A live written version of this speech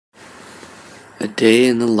A day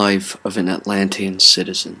in the life of an Atlantean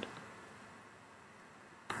citizen.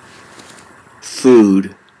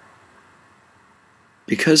 Food.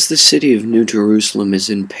 Because the city of New Jerusalem is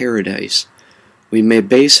in paradise, we may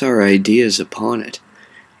base our ideas upon it,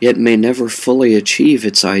 yet may never fully achieve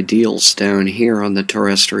its ideals down here on the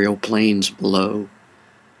terrestrial plains below.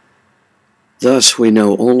 Thus we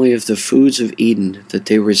know only of the foods of Eden that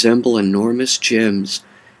they resemble enormous gems,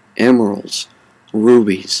 emeralds,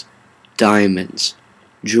 rubies, diamonds,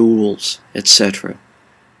 jewels, etc.,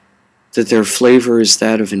 that their flavor is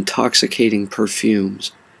that of intoxicating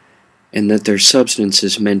perfumes, and that their substance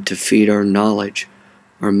is meant to feed our knowledge,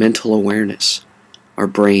 our mental awareness, our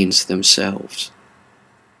brains themselves.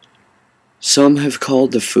 Some have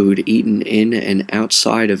called the food eaten in and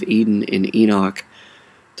outside of Eden in Enoch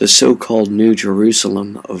the so-called New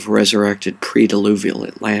Jerusalem of resurrected pre-deluvial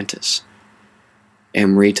Atlantis.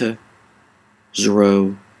 Amrtia,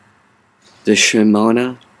 Zro, the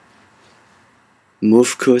Shem-Manna,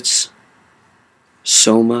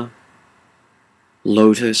 soma,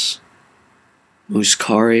 lotus,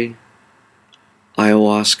 muscari,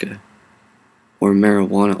 ayuascha, or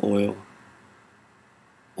marijuanna oil.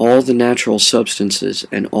 All the natural substances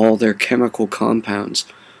and all their chemical compounds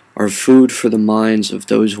are food for the minds of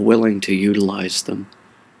those willing to utilize them.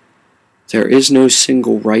 There is no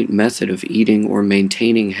single right method of eating or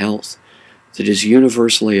maintaining health that is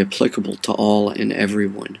universally applicable to all and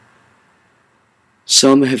everyone.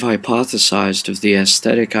 Some have hypothesized of the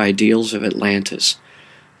aesthetic ideals of Atlantis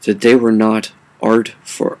that they were not art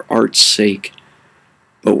for art's sake,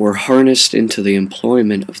 but were harnessed into the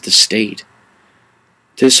employment of the state.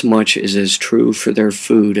 This much is as true for their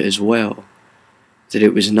food as well, that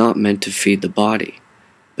it was not meant to feed the body,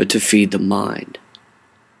 but to feed the mind.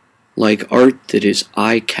 Like art that is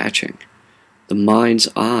eye-catching, the mind's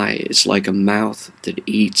eye is like a mouth that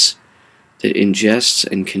eats, that ingests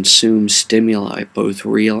and consumes stimuli both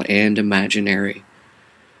real and imaginary.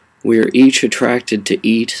 We are each attracted to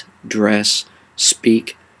eat, dress,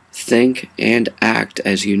 speak, think, and act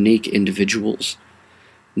as unique individuals.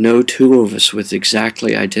 No two of us with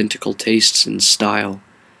exactly identical tastes and style.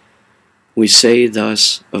 We say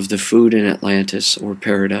thus of the food in Atlantis or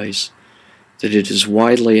paradise that it is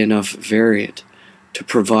widely enough variant to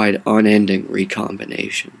provide unending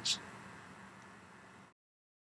recombinations.